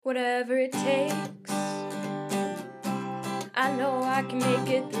whatever it takes. I know I can make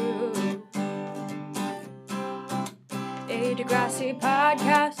it through. A Degrassi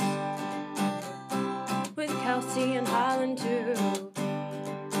podcast with Kelsey and Holland too.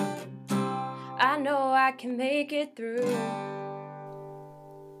 I know I can make it through.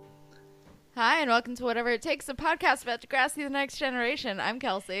 Hi, and welcome to Whatever It Takes, a podcast about Degrassi the Next Generation. I'm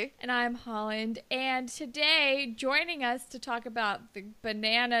Kelsey. And I'm Holland. And today, joining us to talk about the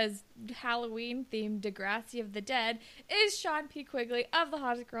bananas Halloween-themed Degrassi of the Dead is Sean P. Quigley of the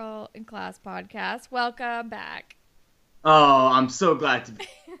Hottest Girl in Class podcast. Welcome back. Oh, I'm so glad to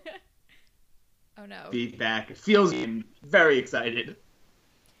Oh, no. be back. It feels very excited.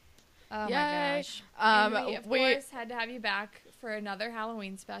 Oh, Yay. my gosh. And we, of course, had to have you back for another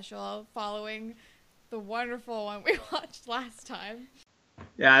Halloween special following the wonderful one we watched last time.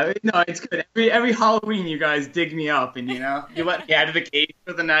 Yeah, no, it's good. Every Halloween, you guys dig me up, and you let me out of the cage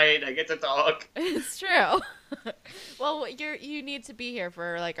for the night. I get to talk. It's true. Well, you need to be here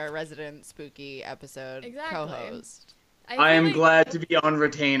for like our resident spooky episode co-host. I am glad to be on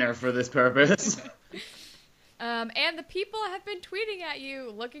retainer for this purpose. And the people have been tweeting at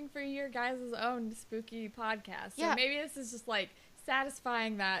you looking for your guys' own spooky podcast. So maybe this is just like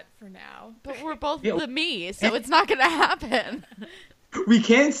satisfying that for now. But we're both the me, so it's not going to happen. We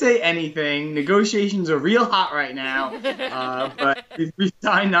can't say anything. Negotiations are real hot right now. But we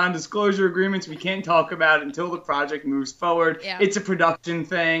signed non-disclosure agreements. We can't talk about it until the project moves forward. Yeah. It's a production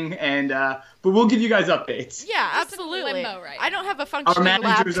thing, and but we'll give you guys updates. Yeah, just absolutely. Limbo right I don't have a functioning laptop.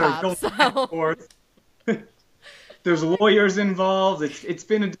 Our managers are going back and forth. There's lawyers involved. It's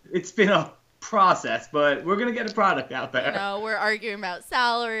been a process, but we're gonna get a product out there. We're arguing about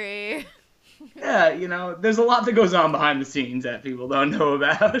salary. Yeah, there's a lot that goes on behind the scenes that people don't know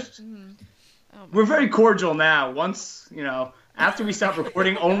about. Mm-hmm. We're very cordial now. Once, after we stop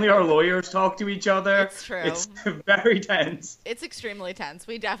recording, only our lawyers talk to each other. It's true. It's very tense. It's extremely tense.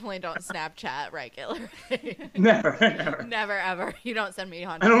 We definitely don't Snapchat regularly. Never. Never, ever. You don't send me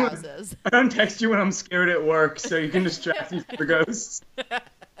haunted houses. I don't text you when I'm scared at work, so you can distract me from the ghosts.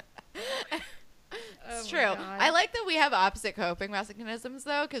 It's true. I like that we have opposite coping mechanisms,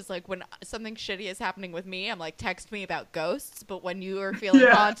 though, because, like, when something shitty is happening with me, I'm like, text me about ghosts, but when you are feeling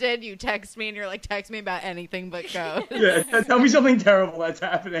haunted, you text me, and you're like, text me about anything but ghosts. Yeah, tell me something terrible that's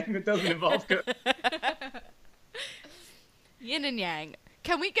happening that doesn't involve ghosts. Yin and yang.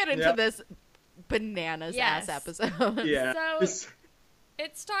 Can we get into this bananas-ass episode? Yeah. So,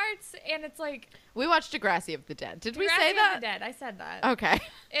 it starts, and it's like... We watched Degrassi of the Dead. Did we say Degrassi that? of the Dead. I said that. Okay.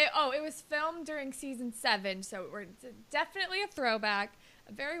 It was filmed during season 7, so we're definitely a throwback.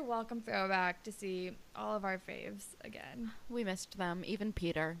 A very welcome throwback to see all of our faves again. We missed them, even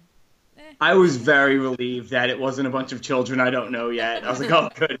Peter. I was very relieved that it wasn't a bunch of children I don't know yet. I was like, oh,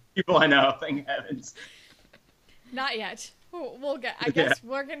 good. People I know, thank heavens. Not yet. We'll get. I guess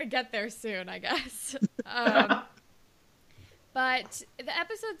we're going to get there soon, I guess. But the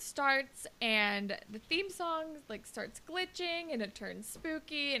episode starts, and the theme song starts glitching, and it turns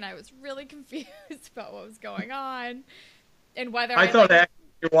spooky, and I was really confused about what was going on, and whether I thought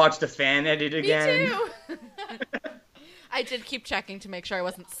you watched a fan edit again. Me too. I did keep checking to make sure I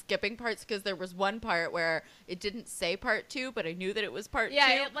wasn't skipping parts, because there was one part where it didn't say part 2, but I knew that it was part 2.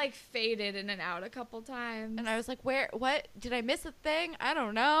 Yeah, it faded in and out a couple times. And I was like, what? Did I miss a thing? I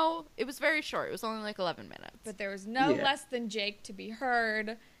don't know. It was very short. It was only 11 minutes. But there was no less than Jake to be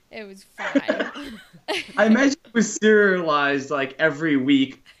heard. It was fine. I imagine it was serialized every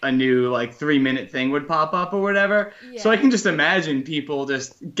week a new 3-minute thing would pop up or whatever. Yeah. So I can just imagine people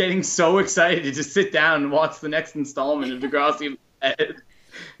just getting so excited to sit down and watch the next installment of Degrassi.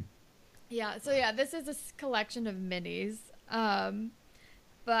 Yeah, so this is a collection of minis.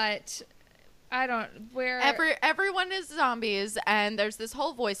 But I don't everyone is zombies, and there's this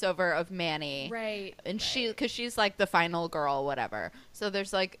whole voiceover of Manny, right? And because she's the final girl, whatever. So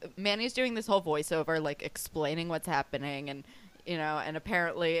there's Manny's doing this whole voiceover, explaining what's happening, and and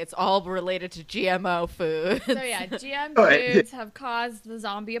apparently it's all related to GMO foods. So GM foods have caused the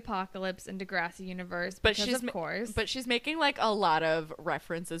zombie apocalypse in Degrassi universe. But she's making a lot of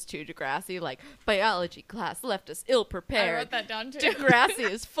references to Degrassi, biology class left us ill prepared. I wrote that down too. Degrassi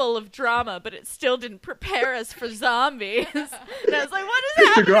is full of drama, but it still didn't prepare us for zombies. And I was like, what is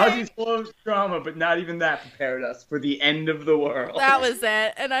happening? Degrassi's full of drama, but not even that prepared us for the end of the world. That was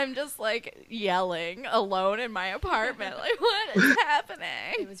it, and I'm just yelling alone in my apartment, what is happening?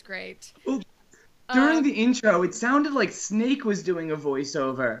 It was great. Well, during the intro, it sounded like Snake was doing a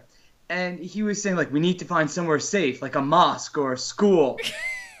voiceover, and he was saying we need to find somewhere safe, like a mosque or a school.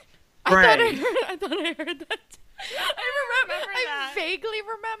 I thought I heard that. I vaguely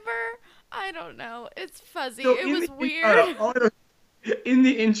remember. I don't know. It's fuzzy. So it was weird. In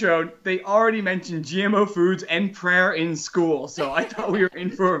the intro, they already mentioned GMO foods and prayer in school, so I thought we were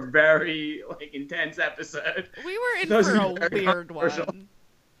in for a very intense episode. We were in for a weird one.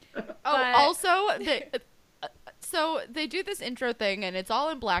 Also, so they do this intro thing, and it's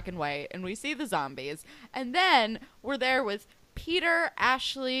all in black and white, and we see the zombies, and then we're there with Peter,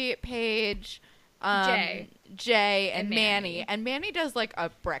 Ashley, Paige, Jay, and Manny. And Manny does like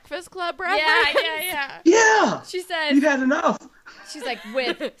a Breakfast Club reference. Yeah. She says, "We've had enough." She's like,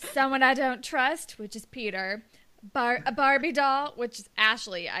 with someone I don't trust, which is Peter, a Barbie doll, which is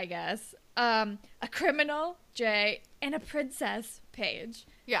Ashley, I guess, a criminal, Jay, and a princess, Paige.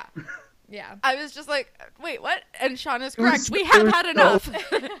 Yeah. Yeah. I was just like, wait, what? And Sean is correct. We have had enough.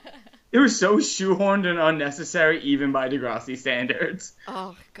 It was so shoehorned and unnecessary, even by Degrassi standards.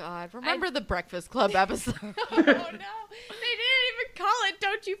 Oh, God. Remember the Breakfast Club episode? Oh, no. They didn't even call it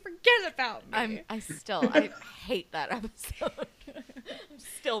Don't You Forget About Me. I hate that episode. I'm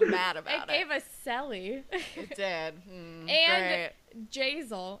still mad about it. It gave us Selly. It did. And great.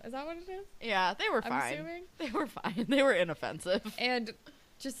 Jazel. Is that what it is? Yeah, they were fine. I'm assuming. They were fine. They were inoffensive. And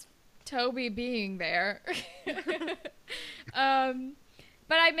just Toby being there.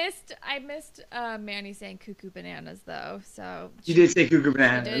 But I missed Manny saying cuckoo bananas though. So she did say cuckoo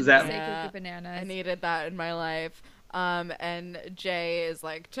bananas. She did say cuckoo bananas. I needed that in my life. And Jay is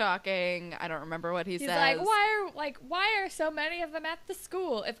like talking. I don't remember what he says. He's like, why are so many of them at the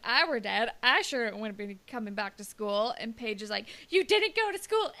school? If I were dead, I sure wouldn't be coming back to school. And Paige is like, you didn't go to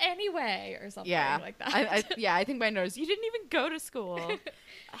school anyway, or something like that. I think my note is, you didn't even go to school.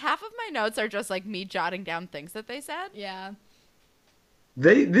 Half of my notes are just like me jotting down things that they said. Yeah.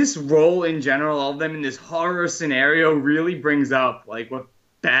 This role in general, all of them in this horror scenario, really brings up what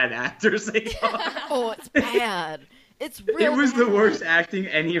bad actors they are. Oh, it's bad. It's really It was bad. the worst acting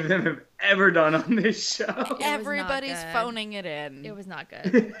any of them have ever done on this show. Everybody's phoning it in. It was not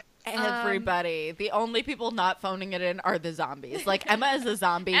good. Everybody. The only people not phoning it in are the zombies. Like, Emma is a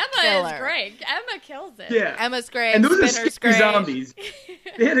zombie Emma killer. is great. Emma kills it. Yeah. Emma's great. And those Spinner's are great. zombies.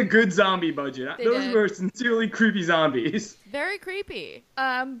 They had a good zombie budget. Those did. were sincerely creepy zombies. Very creepy.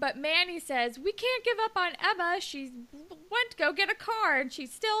 But Manny says, we can't give up on Emma. She went to go get a car, and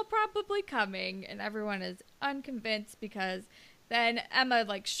she's still probably coming. And everyone is unconvinced because then Emma,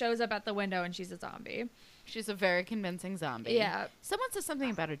 shows up at the window, and she's a zombie. She's a very convincing zombie. Yeah. Someone said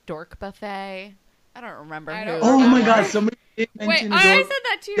something about a dork buffet. I don't remember who. Oh my god, somebody did mention I said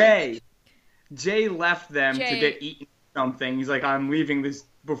that too. Jay left them to get eaten something. He's like, I'm leaving this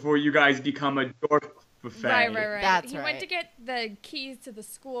before you guys become a dork buffet. Right. That's he went to get the keys to the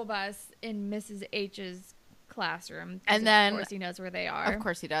school bus in Mrs. H's classroom. And then, of course, he knows where they are. Of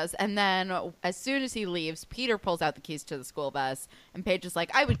course he does. And then, as soon as he leaves, Peter pulls out the keys to the school bus, and Paige is like,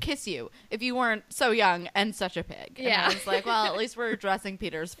 I would kiss you if you weren't so young and such a pig. Yeah. And I was like, well, at least we're addressing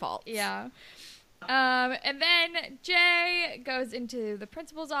Peter's faults. Yeah. And then Jay goes into the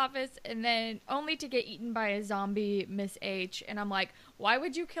principal's office, and then only to get eaten by a zombie Miss H. And I'm like, why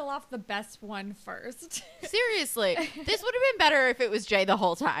would you kill off the best one first? Seriously, this would have been better if it was Jay the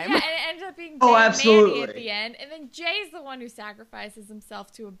whole time. Yeah, and it ended up being Jay Oh, and absolutely. Manny at the end. And then Jay's the one who sacrifices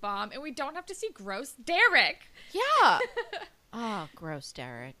himself to a bomb, and we don't have to see gross Derek. Yeah. Oh, gross,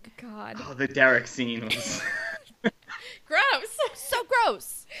 Derek. God. Oh, the Derek scene was... Gross. So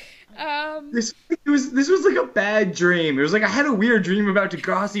gross. This was like a bad dream. It was like I had a weird dream about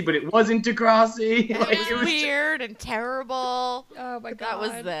Degrassi, but it wasn't Degrassi. It was weird and terrible. Oh my God. That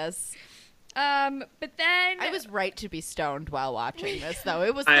was this. But then I was right to be stoned while watching this, though.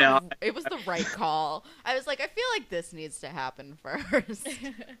 It was the right call. I was like, I feel like this needs to happen first.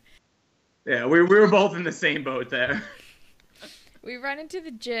 Yeah, we were both in the same boat there. we run into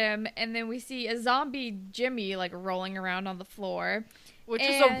the gym, and then we see a zombie Jimmy rolling around on the floor. Which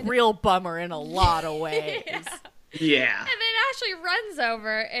is a real bummer in a lot of ways. Yeah. And then Ashley runs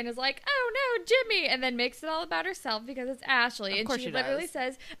over and is like, oh no, Jimmy, and then makes it all about herself because it's Ashley. Of course and she she literally does.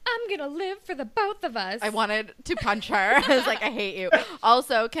 says, I'm gonna live for the both of us. I wanted to punch her. I was like, I hate you.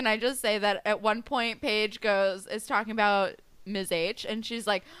 Also, can I just say that at one point Paige is talking about Ms. H, and she's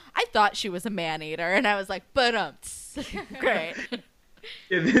like, I thought she was a man-eater. And I was like, great.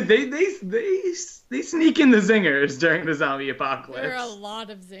 Yeah, they sneak in the zingers during the zombie apocalypse. There are a lot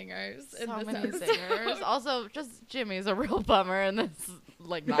of zingers in So this many episode. singers. Also, just Jimmy's a real bummer, and this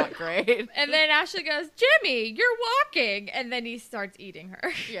not great. And then Ashley goes, Jimmy, you're walking, and then he starts eating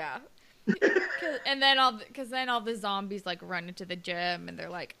her. Yeah. And then all the zombies run into the gym, and they're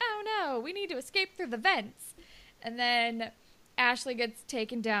like, oh no, we need to escape through the vents. And then Ashley gets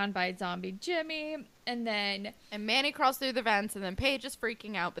taken down by zombie Jimmy, and Manny crawls through the vents, and then Paige is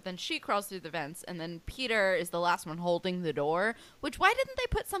freaking out, but then she crawls through the vents, and then Peter is the last one holding the door, which why didn't they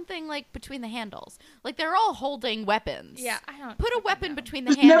put something, like, between the handles? Like, they're all holding weapons. Yeah, I don't put a weapon know. between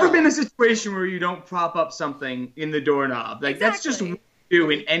the There's handles. never been a situation where you don't prop up something in the doorknob. Like, that's just what you do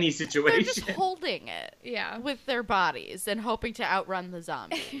in any situation. They're just holding it. Yeah. With their bodies and hoping to outrun the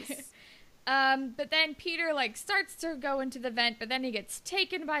zombies. But then Peter, like, starts to go into the vent, but then he gets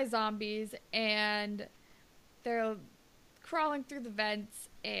taken by zombies, and they're crawling through the vents,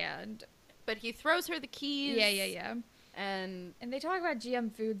 But he throws her the keys. Yeah. And they talk about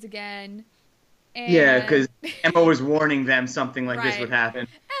GM Foods again. And Yeah, because Emma was warning them something like this would happen.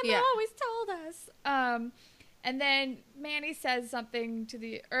 Emma always told us. And then Manny says something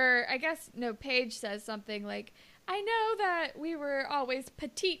Paige says something like, I know that we were always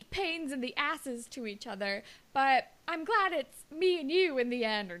petite pains in the asses to each other, but I'm glad it's me and you in the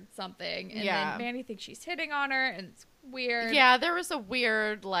end, or something. And then Manny thinks she's hitting on her, and it's weird. Yeah, there was a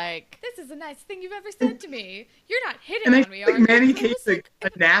weird, like... This is the nicest thing you've ever said to me. You're not hitting on me, are you? Manny takes a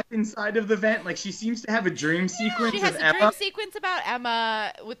nap inside of the vent. Like, she seems to have a dream sequence She has of a Emma. dream sequence about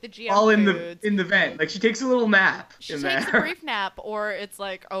Emma with the GM all in Foods. the vent. Like, she takes a little nap She in takes there. a brief nap, or it's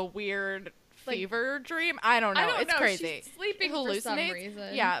like a weird fever dream. I don't know. It's crazy. She's sleeping for some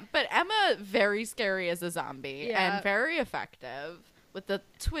reason. Yeah, but Emma, very scary as a zombie and very effective with the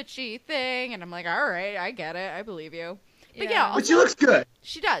twitchy thing. And I'm like, all right, I get it. I believe you. But also, but she looks good.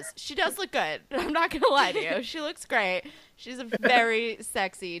 She does. She does look good. I'm not going to lie to you. She looks great. She's a very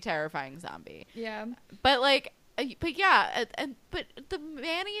sexy, terrifying zombie. Yeah. But the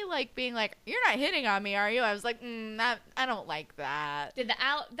Manny, like, being like, you're not hitting on me, are you? I was like, I don't like that. The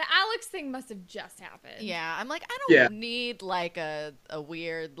Alex thing must have just happened. Yeah, I'm like, I don't need, like, a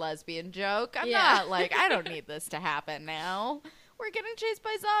weird lesbian joke. I'm not, like, I don't need this to happen now. We're getting chased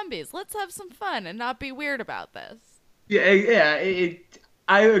by zombies. Let's have some fun and not be weird about this.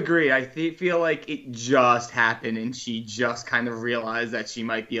 I agree. I feel like it just happened, and she just kind of realized that she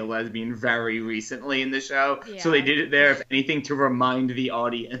might be a lesbian very recently in the show. Yeah. So they did it there, if anything, to remind the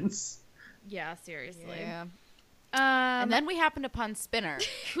audience. Yeah, seriously. Yeah. And then we happened upon Spinner,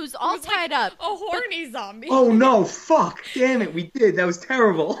 who's all tied up. A horny zombie. Oh, no. Fuck. Damn it. We did. That was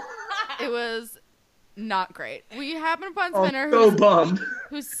terrible. It was not great. We happened upon Spinner, bummed.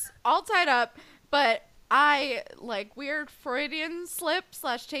 who's all tied up, but... I, like, weird Freudian slip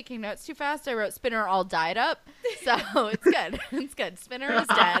 / taking notes too fast. I wrote Spinner all died up. So it's good. It's good. Spinner is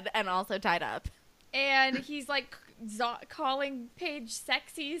dead and also tied up. And he's, like, calling Paige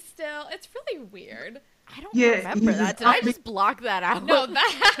sexy still. It's really weird. I don't remember that. Did I just block that out? No,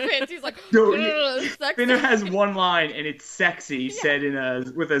 that happens. He's like, sexy. Spinner has one line, and it's sexy, said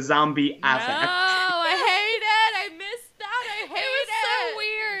with a zombie affect. No, I hate it. I missed that. I hate it. It was so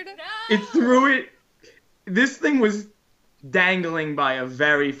weird. No. It threw it. This thing was dangling by a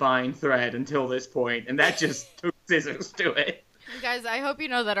very fine thread until this point, and that just took scissors to it. You guys, I hope you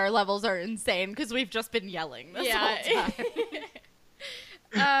know that our levels are insane because we've just been yelling this whole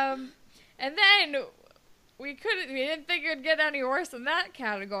time. And then we didn't think it would get any worse than that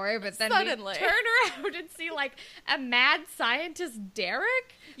category, but then suddenly we turn around and see, like, a mad scientist,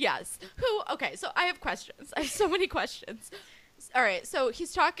 Derek? Yes. Okay, so I have questions. I have so many questions. All right, so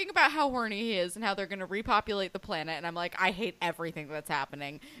he's talking about how horny he is and how they're going to repopulate the planet, and I'm like, I hate everything that's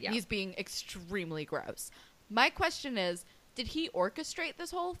happening. Yeah. He's being extremely gross. My question is, did he orchestrate this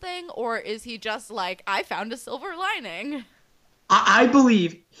whole thing, or is he just like, I found a silver lining? I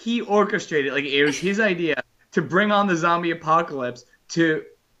believe he orchestrated, like, it was his idea to bring on the zombie apocalypse to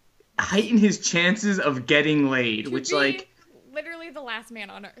heighten his chances of getting laid, which, like... literally the last man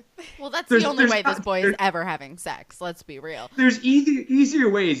on earth. Well, that's the only way this boy is ever having sex. Let's be real. There's easier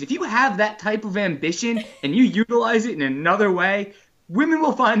ways. If you have that type of ambition and you utilize it in another way, women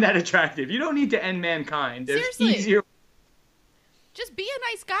will find that attractive. You don't need to end mankind. There's Seriously. easier. Just be a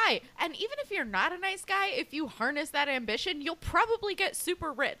nice guy. And even if you're not a nice guy, if you harness that ambition, you'll probably get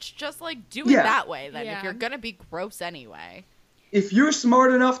super rich. Just, like, do it that way then if you're going to be gross anyway. If you're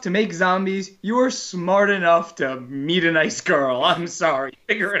smart enough to make zombies, you're smart enough to meet a nice girl. I'm sorry.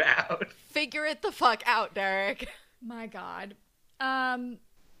 Figure it out. Figure it the fuck out, Derek. My God.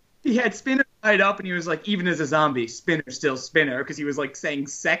 He had Spinner tied up, and he was like, even as a zombie, Spinner's still Spinner, because he was, like, saying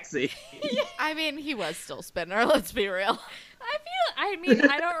sexy. I mean, he was still Spinner, let's be real.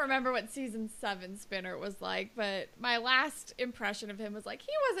 I don't remember what season 7 Spinner was like, but my last impression of him was like,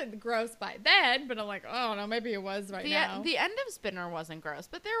 he wasn't gross by then, but I'm like, oh no, maybe it was now. The end of Spinner wasn't gross,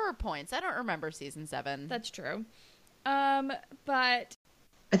 but there were points. I don't remember season 7. That's true. But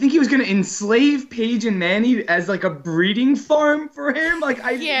I think he was gonna enslave Paige and Manny as like a breeding farm for him, like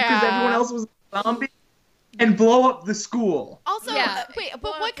because everyone else was a zombie, and blow up the school. Also, but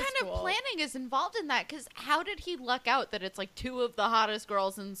what kind of planning is involved in that? Because how did he luck out that it's like 2 of the hottest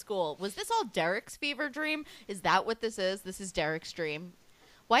girls in school? Was this all Derek's fever dream? Is that what this is? This is Derek's dream.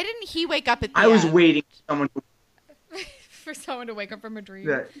 Why didn't he wake up at the I was waiting for someone to wake up from a dream.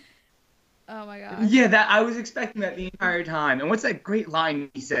 Oh my god. Yeah, I was expecting that the entire time. And what's that great line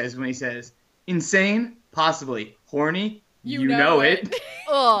he says when he says, "Insane? Possibly. Horny? You know it."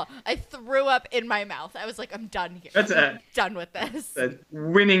 Oh, I threw up in my mouth. I was like, I'm done here. I'm done with this. A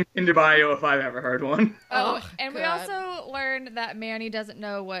winning Tinder bio if I've ever heard one. Oh, and we also learned that Manny doesn't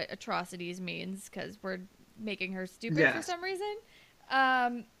know what atrocities means because we're making her stupid for some reason.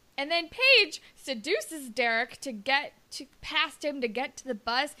 And then Paige seduces Derek to get past him to get to the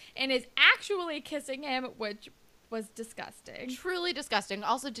bus and is actually kissing him, which was disgusting. Truly disgusting.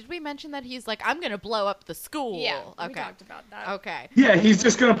 Also, did we mention that he's like, I'm going to blow up the school? Yeah, we talked about that. Okay. Yeah, he's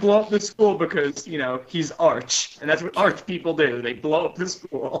just going to blow up the school because, he's Arch. And that's what Arch people do. They blow up the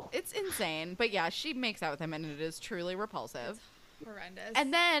school. It's insane. But yeah, she makes out with him and it is truly repulsive. It's horrendous.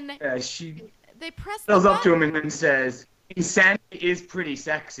 And then they press the button. Up to him and then says, "Insanity is pretty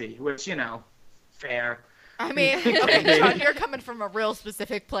sexy," which, fair. I mean, okay, Sean, you're coming from a real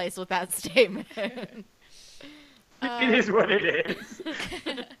specific place with that statement. It is what it is.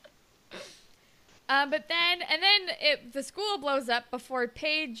 But then the school blows up before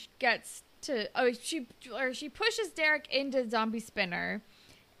Paige gets to. Oh, she pushes Derek into Zombie Spinner,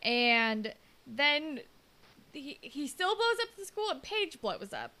 and then he still blows up the school, and Paige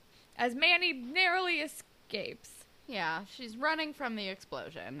blows up as Manny narrowly escapes. Yeah, she's running from the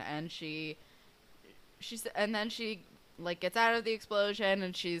explosion, and and then she like gets out of the explosion,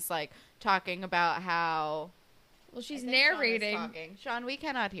 and she's like talking about how. Well, she's narrating. Sean, we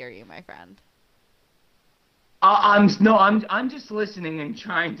cannot hear you, my friend. I'm just listening and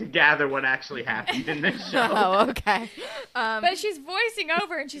trying to gather what actually happened in this show. Oh, okay. But she's voicing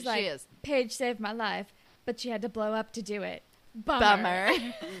over, and she's like, "Paige saved my life, but she had to blow up to do it. Bummer."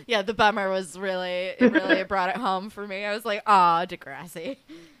 Yeah, the bummer was really brought it home for me. I was like, "Aw, Degrassi."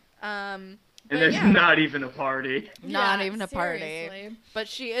 And there's not even a party. Not even a party. But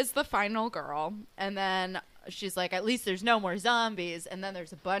she is the final girl, and then she's like, at least there's no more zombies, and then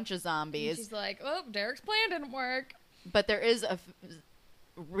there's a bunch of zombies. And she's like, oh, Derek's plan didn't work. But there is a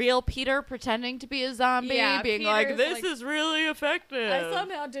real Peter pretending to be a zombie, being like, this is really effective. I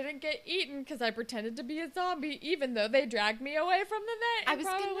somehow didn't get eaten because I pretended to be a zombie, even though they dragged me away from the vent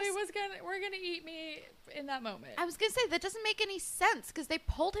and were going to eat me in that moment. I was going to say, that doesn't make any sense because they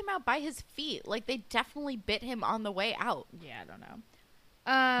pulled him out by his feet. Like, they definitely bit him on the way out. Yeah, I don't know.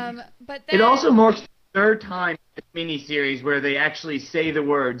 But then... It also marks third time in the miniseries where they actually say the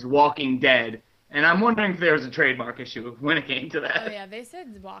words "Walking Dead," and I'm wondering if there was a trademark issue when it came to that. Oh yeah, they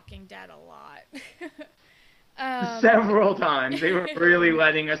said "Walking Dead" a lot. Several times. They were really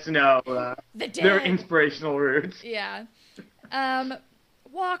letting us know their inspirational roots. Yeah.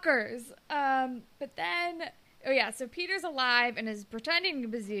 Walkers. But then... Oh, yeah, so Peter's alive and is pretending to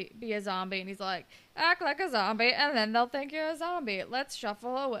be a zombie, and he's like, act like a zombie, and then they'll think you're a zombie. Let's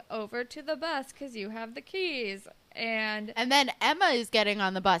shuffle over to the bus, because you have the keys. And then Emma is getting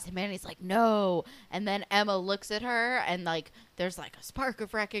on the bus, and Manny's like, no. And then Emma looks at her, and, like, there's, like, a spark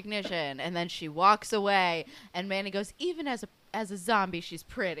of recognition, and then she walks away, and Manny goes, even as a zombie, she's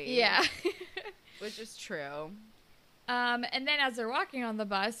pretty. Yeah. Which is true. And then as they're walking on the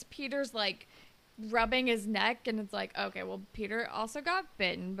bus, Peter's, like, rubbing his neck, and it's like, okay, well, Peter also got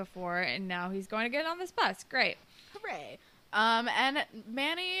bitten before, and now he's going to get on this bus. Great. Hooray. And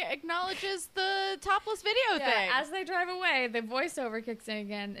Manny acknowledges the topless video thing. As they drive away, the voiceover kicks in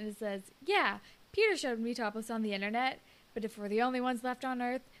again, and it says, yeah, Peter showed me topless on the internet, but if we're the only ones left on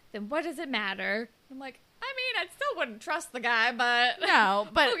Earth, then what does it matter? I'm like, I mean, I still wouldn't trust the guy, but... No,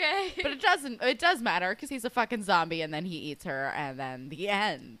 but okay. But it does matter, because he's a fucking zombie, and then he eats her, and then the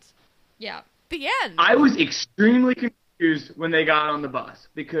end. Yeah. The end. I was extremely confused when they got on the bus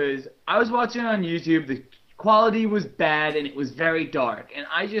because I was watching on YouTube. The quality was bad and it was very dark. And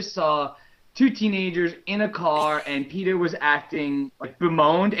I just saw 2 teenagers in a car and Peter was acting like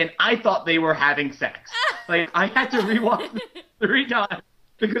bemoaned and I thought they were having sex. Like I had to rewatch it 3 times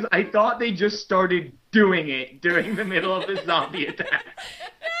because I thought they just started doing it during the middle of the zombie attack.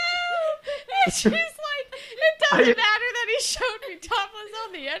 No! It's just like, it doesn't matter that he showed me topless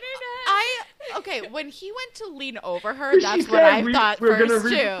on the internet. Okay, when he went to lean over her, that's what I thought we're first,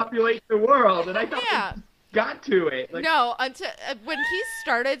 gonna repopulate the world, and I thought, got to it. Like, no, until when he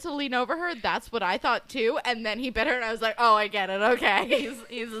started to lean over her, that's what I thought too. And then he bit her, and I was like, "Oh, I get it. Okay,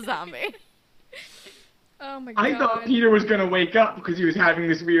 he's a zombie." Oh my god! I thought Peter was gonna wake up because he was having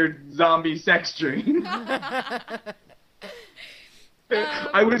this weird zombie sex dream. I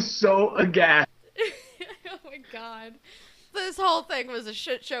was so aghast. Oh my god! This whole thing was a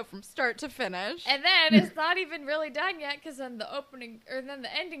shit show from start to finish. And then it's not even really done yet because then then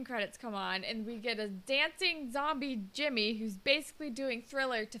the ending credits come on and we get a dancing zombie Jimmy who's basically doing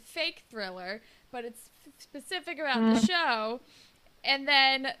Thriller to fake Thriller, but it's specific about the show. And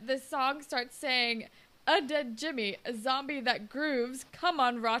then the song starts saying, "Undead Jimmy, a zombie that grooves. Come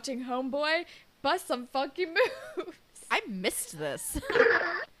on, rotting homeboy, bust some funky moves." I missed this.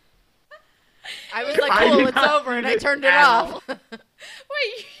 I was like, cool, it's over, and I turned it off.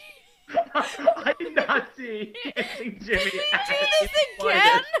 Wait. I did not see Dancing Jimmy. Did he do this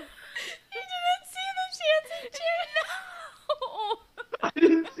again? You didn't see the Dancing Jimmy? No. I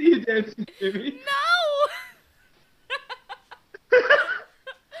didn't see a Dancing Jimmy. No.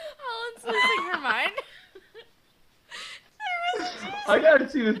 Helen's losing her mind. I gotta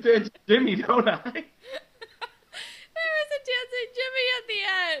see this Dancing Jimmy, don't I? There was a Dancing Jimmy at the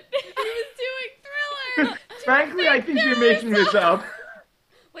end. He was doing Thriller. Frankly, I think you're making this up.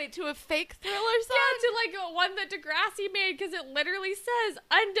 Wait, to a fake Thriller song? Yeah, to like one that Degrassi made because it literally says,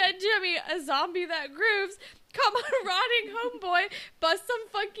 "Undead Jimmy, a zombie that grooves. Come on, rotting homeboy, bust some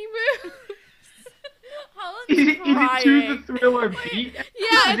funky moves." Helen's Is it crying. to the Thriller beat?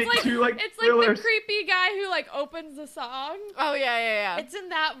 Yeah, Is it's it to, like it's Thriller? like the creepy guy who like opens the song. Oh, yeah. It's in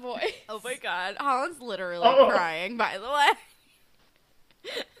that voice. Oh my god. Holland's literally Oh. crying, by the way.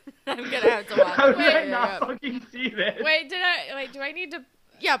 I'm gonna have to watch How it. did I not fucking see this? Wait, do I need to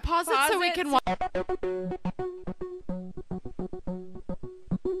Yeah, pause it so we it can watch.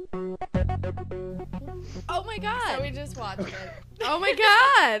 Oh my god. So we just watched it. Oh my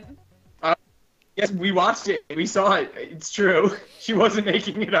god. Yes, we watched it. We saw it. It's true. She wasn't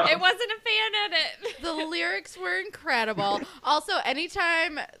making it up. It wasn't a fan edit. The lyrics were incredible. Also,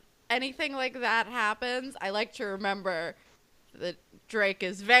 anytime anything like that happens, I like to remember that Drake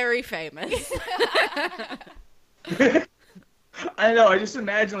is very famous. I know. I just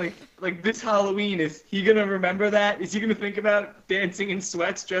imagine like this Halloween. Is he gonna remember that? Is he gonna think about dancing in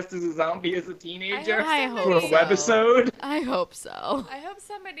sweats dressed as a zombie as a teenager I hope for a so. webisode? I hope so. I hope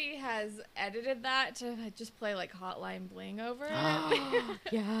somebody has edited that to just play like Hotline Bling over it.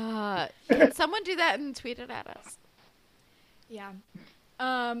 Yeah. Can someone do that and tweet it at us? Yeah.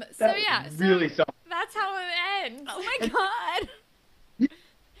 That really sucks. That's how it ends. Oh my god.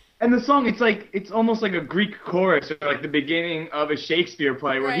 And the song, it's almost like a Greek chorus, or like the beginning of a Shakespeare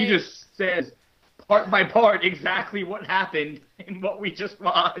play, where he Right. just says part by part exactly what happened and what we just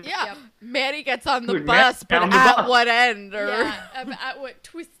watched. Yeah. Yep. Manny gets on the Dude, bus, Manny's but on the at bus. what end? Or Yeah, at what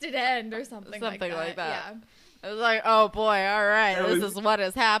twisted end or something like that. Yeah. I was like, oh boy, all right, That this was- is what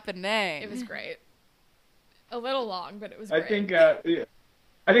is happening. It was great. A little long, but it was great.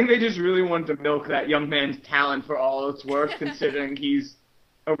 I think they just really wanted to milk that young man's talent for all it's worth, considering he's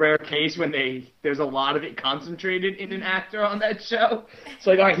a rare case when there's a lot of it concentrated in an actor on that show. It's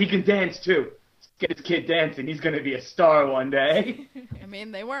like, all right, he can dance too. Let's get this kid dancing. He's going to be a star one day. I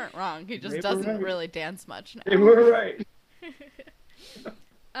mean, they weren't wrong. He just They were doesn't right. really dance much now. They were right.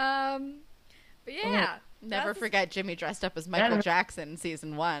 But yeah. Never that's- forget Jimmy dressed up as Michael Yeah. Jackson in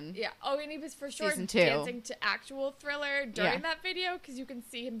season 1. Yeah. Oh, and he was for sure Season 2. dancing to actual Thriller during Yeah. that video because you can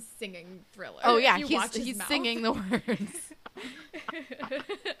see him singing Thriller. Oh if yeah, you watch his he's mouth. singing the words.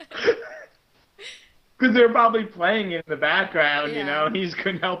 Because they're probably playing it in the background, Yeah. you know. He just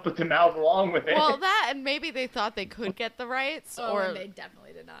couldn't help but to mouth along with it. Well, that and maybe they thought they could get the rights, Oh, or and they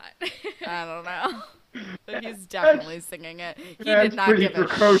definitely did not. I don't know. But he's definitely singing it. He That's did not pretty give a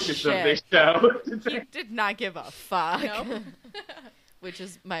precocious shit. of this show. He did not give a fuck. No. Which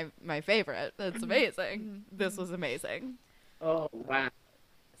is my favorite. That's amazing. This was amazing. Oh, wow.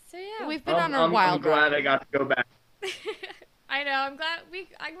 So yeah, We've been on our I'm wild glad ride. I got to go back. I know. I'm glad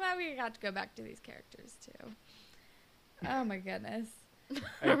we got to go back to these characters too. Oh my goodness.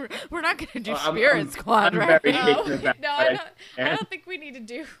 We're not gonna do I'm- Spirit I'm- Squad, I'm right? very now. taken aback No, by I it. don't think we need to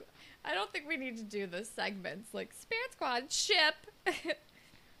do. I don't think we need to do the segments like Spirit Squad ship. I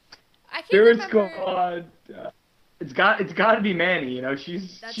can't Spirit remember. Squad. It's got to be Manny. You know,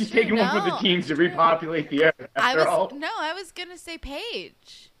 she's That's she's true. taking one for the No, teams to true. repopulate the earth. After all, I was gonna say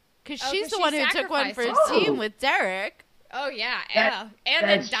Paige, because Oh, she's 'cause the she one who took one for his sacrificed. team Oh. with Derek, Oh yeah, That- and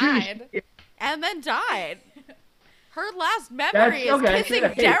then that's true. died. and then died. Her last memory is okay. kissing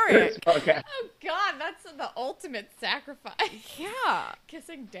Hey, Derek. Okay. Oh god, that's the ultimate sacrifice. Yeah.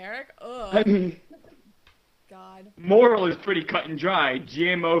 Kissing Derek. I Ugh. mean, God. Moral is pretty cut and dry.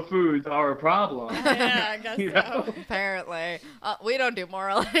 GMO foods are a problem. Yeah, I guess so. Apparently. We don't do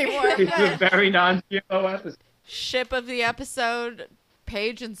moral anymore. It's a very non-GMO episode. Ship of the episode,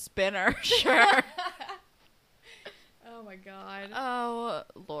 Paige and Spinner. Sure. Oh my God. Oh,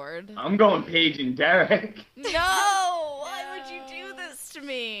 Lord. I'm going Paige and Derek. No! Why would you do this to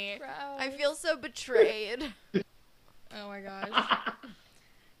me? Gross. I feel so betrayed. Oh my gosh.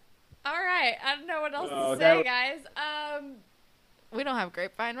 All right. I don't know what else Oh, to say, that- guys. We don't have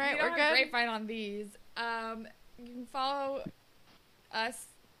Grapevine, right? We don't We're have good? Grapevine on these. You can follow us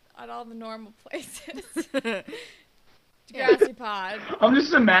on all the normal places. Degrassi Pod. I'm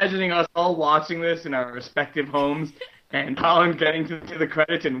just imagining us all watching this in our respective homes, and Colin getting to the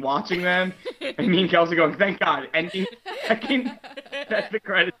credits and watching them, and me and Kelsey going, "Thank God!" ending second that the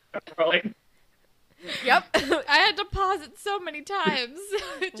credits are rolling. Yep. I had to pause it so many times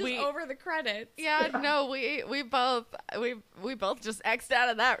just We- over the credits. Yeah, no, we both just X'd out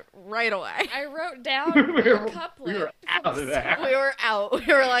of that right away. I wrote down we a were couplet. out of there. We were out.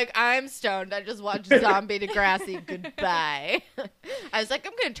 We were like, I'm stoned. I just watched Zombie Degrassi. Goodbye. I was like,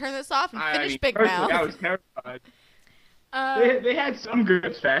 I'm gonna turn this off and finish Big personally, Mouth. I was terrified. Um, They had some good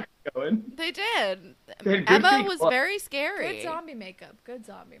effects going. They did. They had good Emma things. was very scary. Good zombie makeup. Good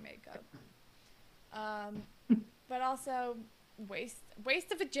zombie makeup. But also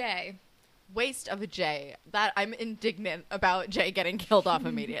waste of a J. Waste of a J. That I'm indignant about Jay getting killed off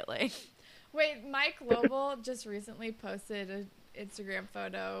immediately. Wait, Mike Lobel just recently posted an Instagram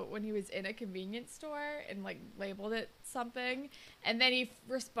photo when he was in a convenience store and like labeled it something, and then he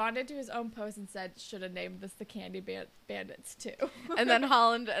responded to his own post and said, "Should have named this the Candy Bandits too." And then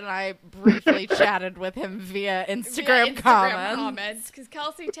Holland and I briefly chatted with him via Instagram comments. Because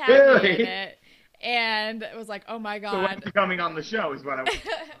Kelsey tagged me Really? in it. And it was like, oh my So God. what's coming on the show is what I was.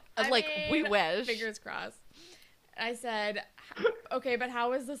 I was like, we wish. Fingers crossed. I said, okay, but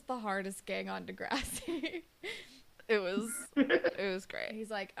how is this the hardest gang on Degrassi? It was great. He's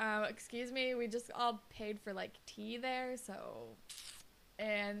like, excuse me, we just all paid for like tea there, so.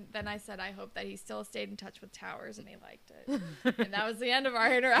 And then I said, I hope that he still stayed in touch with Towers and he liked it. And that was the end of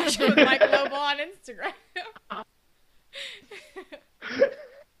our interaction with Mike Lobel on Instagram.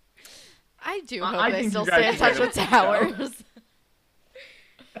 I do I hope they think still you guys stay in touch should. with Towers.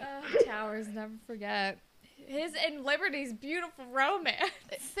 Towers, never forget. His and Liberty's beautiful romance.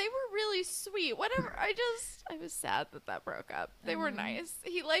 They were really sweet. Whatever. I was sad that broke up. They were nice.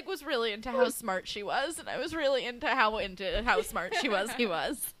 He like was really into how smart she was, and I was really into how smart she was. He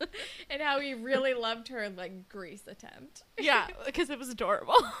was. And how he really loved her like Grease attempt. Yeah, because it was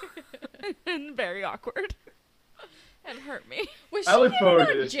adorable and very awkward. And hurt me. Was I she look forward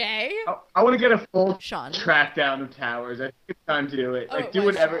about to this. Jay? I want to get a full Sean. track down of Towers. I think it's time to do it. Oh, Like, it do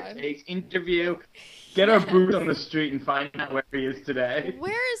was whatever Sean. it takes. Interview. Get our boots on the street and find out where he is today.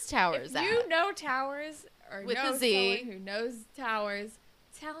 Where is Towers If you know Towers or With know a Z. someone who knows Towers,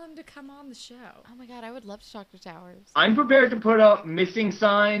 tell him to come on the show. Oh my god, I would love to talk to Towers. I'm prepared to put up missing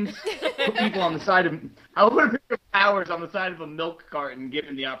signs, put people on the side of. I would have put Towers on the side of a milk carton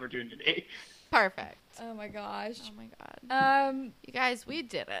given the opportunity. Perfect. Oh my gosh. Oh my god. Um, You guys, we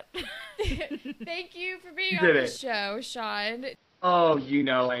did it. thank you for being You on did the it. show, Sean. Oh,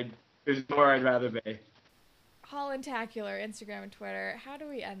 there's more I'd rather be. Hollandtacular, Instagram and Twitter. How do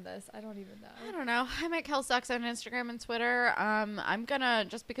we end this? I don't even I know. don't know. I might Kel Sucks on Instagram and Twitter. I'm gonna,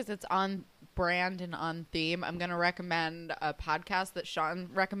 just because it's on brand and on theme, I'm gonna recommend a podcast that Sean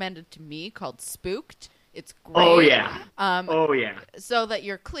recommended to me called Spooked. It's great. Oh yeah. Oh yeah. So that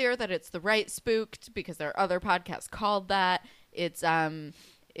you're clear that it's the right Spooked, because there are other podcasts called that. It's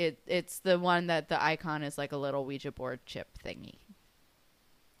it's the one that the icon is like a little Ouija board chip thingy.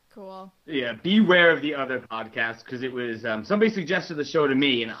 Cool. Yeah, beware of the other podcasts, because it was somebody suggested the show to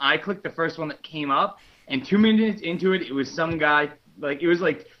me, and I clicked the first one that came up, and 2 minutes into it, it was some guy, like, it was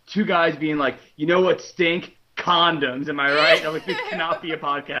like two guys being like, you know what stink? Condoms, am I right? I'm like, this cannot be a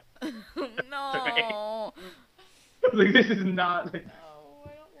podcast. No. Like, this is not, like, Oh, I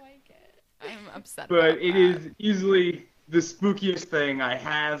don't like it. I'm upset but about it that. is easily the spookiest thing I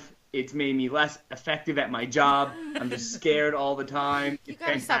have. It's made me less effective at my job. I'm just scared all the time. You It's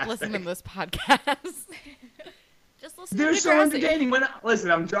gotta stop fantastic. listening to this podcast. Just listen They're to so Degrassi. entertaining.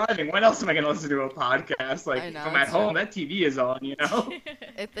 Listen, I'm driving. When else am I going to listen to a podcast? Like, I know, from at it's home, true. that TV is on, you know?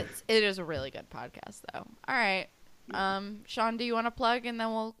 It is a really good podcast, though. All right. Sean, do you want to plug, and then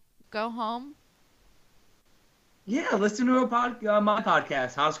we'll go home? Yeah, listen to my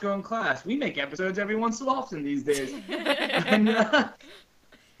podcast, House Girl in Class. We make episodes every once so often these days. And,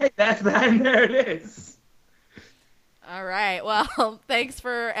 hey, that's that, and there it is. All right. Well, thanks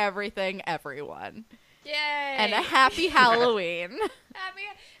for everything, everyone. Yay! And a happy Halloween.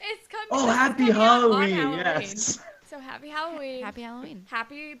 It's coming. Oh, happy Halloween! Yes. So happy Halloween. Happy Halloween.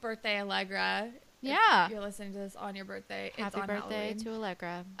 Happy birthday, Allegra. Yeah. If you're listening to this on your birthday. Happy it's on birthday Halloween. to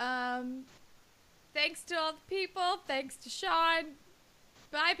Allegra. Thanks to all the people. Thanks to Sean.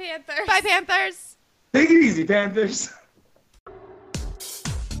 Bye, Panthers. Bye, Panthers. Take it easy, Panthers.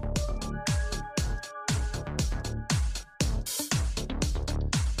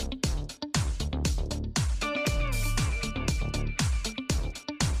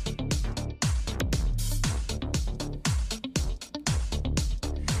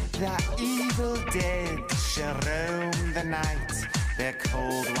 The evil dead shall roam the night. Their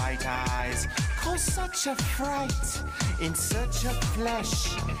cold white eyes cause such a fright. In search of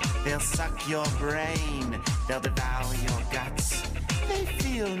flesh, they'll suck your brain. They'll devour your guts. They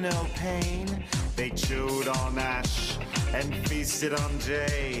feel no pain. They chewed on Ash and feasted on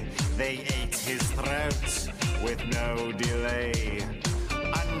Jay. They ate his throat with no delay.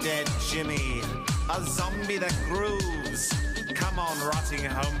 Undead Jimmy, a zombie that grooves. Come on, rotting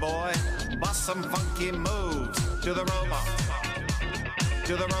homeboy, bust some funky moves. To the robot,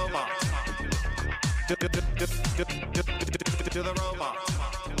 to the robot, to the robot.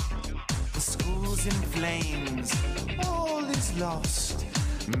 The school's in flames, all is lost.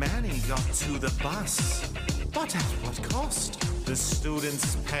 Manny got to the bus, but at what cost? The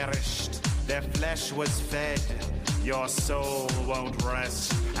students perished, their flesh was fed. Your soul won't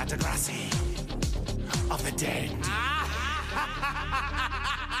rest at Degrassi of the dead.